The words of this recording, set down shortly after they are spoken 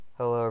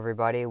Hello,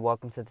 everybody.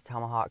 Welcome to the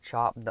Tomahawk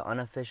Chop, the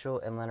unofficial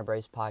Atlanta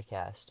Braves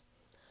podcast.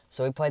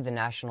 So we played the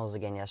Nationals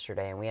again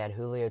yesterday, and we had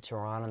Julio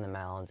Teheran on the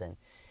mound, and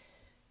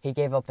he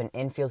gave up an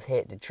infield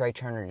hit to Trea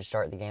Turner to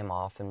start the game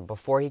off. And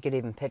before he could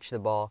even pitch the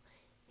ball,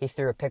 he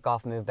threw a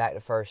pickoff move back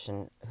to first,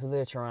 and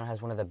Julio Teheran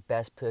has one of the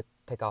best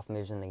pickoff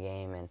moves in the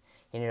game, and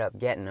he ended up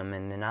getting them.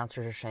 And the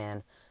announcers are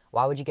saying,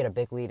 why would you get a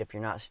big lead if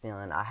you're not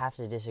stealing? I have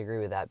to disagree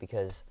with that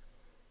because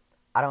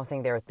I don't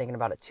think they were thinking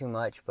about it too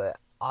much, but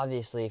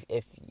obviously,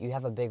 if you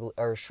have a big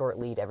or short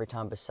lead every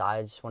time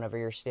besides whenever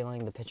you're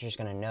stealing, the pitcher's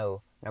going to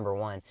know, number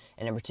one.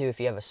 And number two, if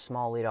you have a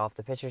small lead off,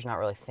 the pitcher's not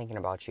really thinking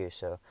about you.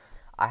 So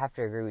I have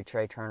to agree with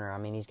Trea Turner. I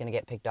mean, he's going to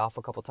get picked off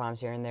a couple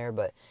times here and there,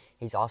 but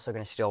he's also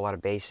going to steal a lot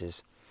of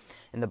bases.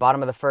 In the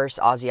bottom of the first,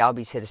 Ozzie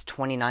Albies hit his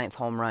 29th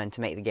home run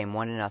to make the game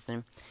 1-0.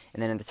 And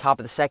then at the top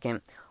of the second,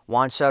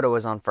 Juan Soto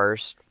was on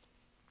first.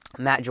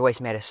 Matt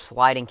Joyce made a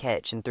sliding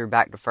catch and threw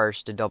back to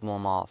first to double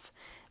him off.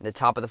 At the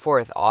top of the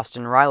fourth,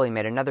 Austin Riley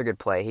made another good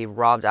play. He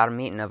robbed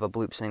Adam Eaton of a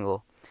bloop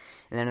single.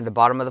 And then at the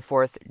bottom of the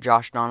fourth,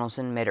 Josh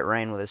Donaldson made it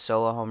rain with a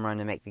solo home run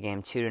to make the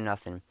game 2-0.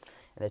 At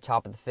the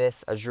top of the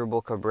fifth,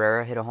 Asdrubal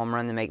Cabrera hit a home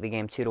run to make the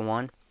game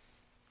 2-1.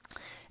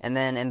 And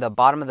then in the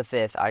bottom of the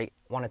fifth, I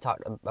want to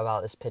talk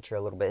about this pitcher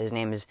a little bit. His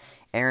name is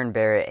Aaron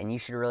Barrett, and you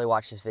should really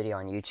watch this video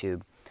on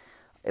YouTube.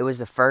 It was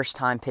the first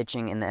time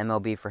pitching in the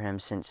MLB for him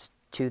since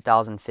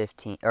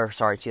 2014.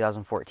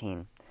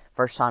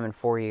 First time in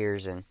 4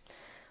 years, and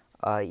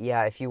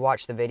if you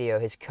watch the video,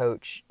 his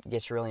coach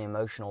gets really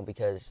emotional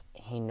because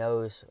he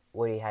knows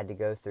what he had to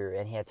go through,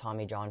 and he had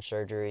Tommy John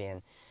surgery,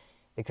 and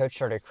the coach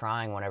started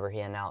crying whenever he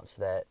announced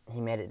that he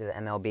made it to the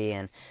MLB,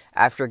 and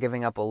after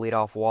giving up a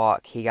leadoff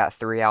walk, he got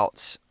 3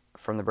 outs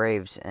from the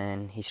Braves,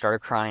 and he started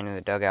crying in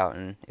the dugout,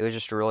 and it was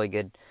just a really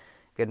good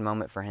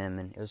moment for him,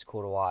 and it was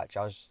cool to watch. It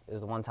was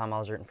the one time I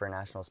was rooting for a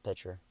Nationals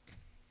pitcher.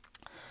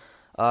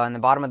 In the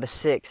bottom of the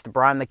sixth,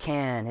 Brian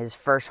McCann, his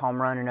first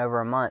home run in over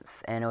a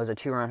month, and it was a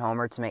 2-run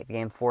homer to make the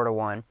game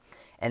 4-1.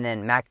 And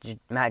then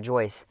Matt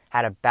Joyce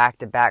had a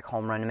back-to-back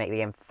home run to make the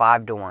game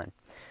 5-1.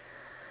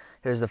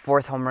 It was the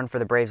 4th home run for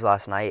the Braves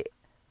last night.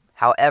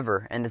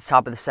 However, in the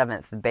top of the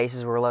 7th, the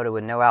bases were loaded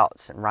with no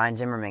outs, and Ryan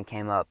Zimmerman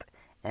came up.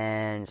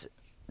 And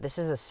this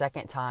is the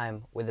second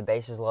time with the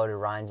bases loaded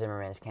Ryan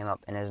Zimmerman has came up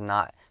and has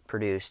not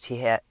produced. He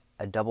hit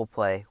a double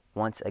play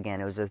once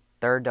again. It was the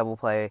 3rd double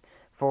play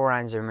for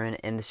Ryan Zimmerman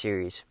in the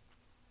series.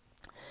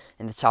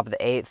 In the top of the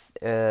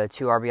 8th,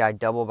 2 RBI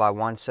double by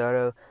Juan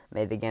Soto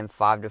made the game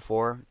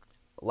 5-4.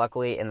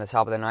 Luckily, in the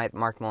top of the 9th,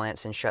 Mark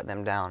Melancon shut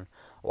them down.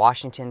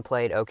 Washington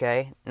played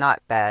okay,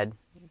 not bad.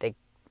 They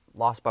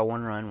lost by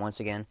 1 run once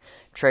again.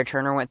 Trea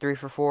Turner went 3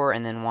 for 4,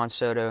 and then Juan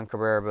Soto and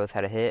Cabrera both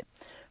had a hit.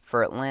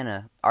 For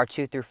Atlanta, our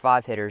 2 through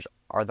 5 hitters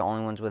are the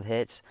only ones with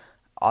hits.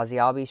 Ozzie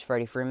Albies,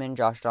 Freddie Freeman,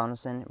 Josh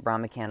Donaldson,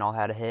 Brian McCann all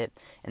had a hit,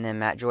 and then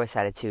Matt Joyce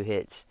had 2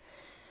 hits.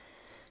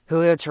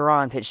 Julio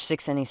Teheran pitched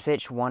 6 innings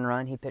pitched, 1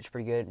 run. He pitched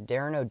pretty good.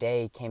 Darren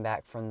O'Day came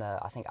back from the,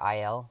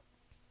 IL,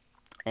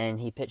 and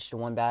he pitched to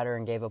 1 batter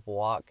and gave up a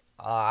walk.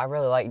 I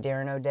really like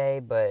Darren O'Day,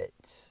 but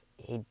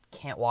he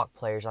can't walk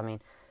players. I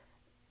mean,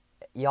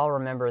 y'all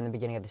remember in the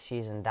beginning of the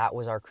season, that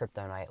was our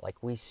kryptonite.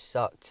 Like, we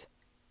sucked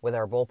with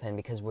our bullpen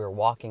because we were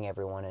walking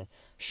everyone, and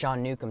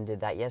Sean Newcomb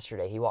did that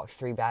yesterday. He walked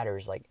 3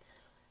 batters. Like,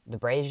 the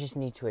Braves just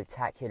need to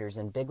attack hitters,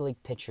 and big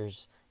league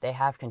pitchers, they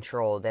have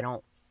control.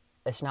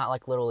 It's not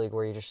like Little League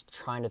where you're just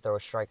trying to throw a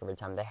strike every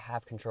time. They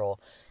have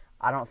control.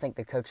 I don't think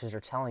the coaches are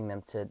telling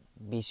them to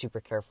be super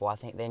careful. I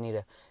think they need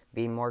to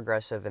be more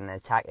aggressive and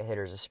attack the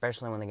hitters,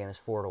 especially when the game is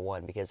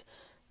 4-1, because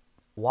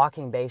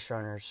walking base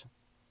runners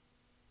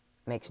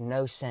makes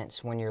no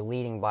sense when you're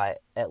leading by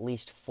at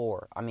least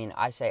 4. I mean,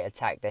 I say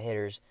attack the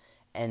hitters,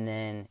 and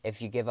then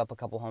if you give up a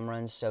couple home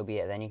runs, so be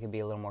it. Then you can be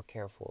a little more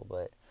careful,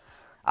 but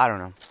I don't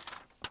know.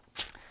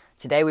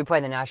 Today we play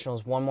the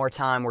Nationals one more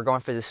time. We're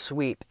going for the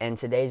sweep, and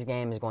today's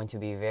game is going to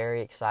be very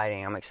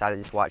exciting. I'm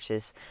excited to watch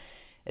this.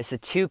 It's the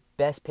 2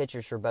 best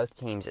pitchers for both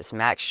teams. It's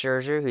Max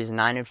Scherzer, who's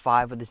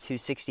 9-5 with a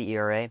 2.60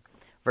 ERA,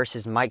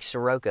 versus Mike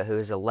Soroka, who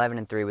is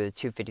 11-3 with a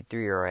 2.53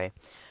 ERA.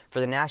 For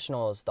the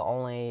Nationals, the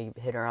only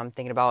hitter I'm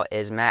thinking about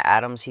is Matt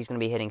Adams. He's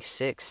going to be hitting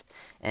 6th,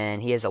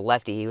 and he is a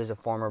lefty. He was a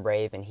former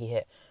Brave, and he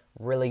hit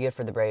really good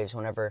for the Braves.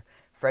 Whenever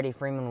Freddie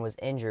Freeman was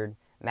injured,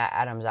 Matt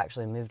Adams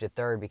actually moved to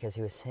 3rd because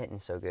he was hitting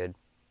so good.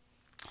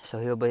 So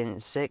he'll be in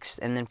 6th.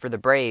 And then for the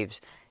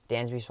Braves,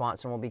 Dansby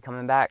Swanson will be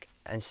coming back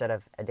instead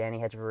of Danny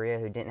Hechavarria,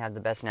 who didn't have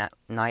the best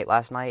night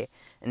last night.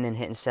 And then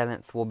hitting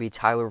 7th will be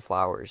Tyler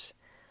Flowers.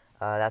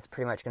 That's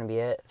pretty much going to be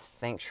it.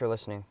 Thanks for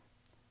listening.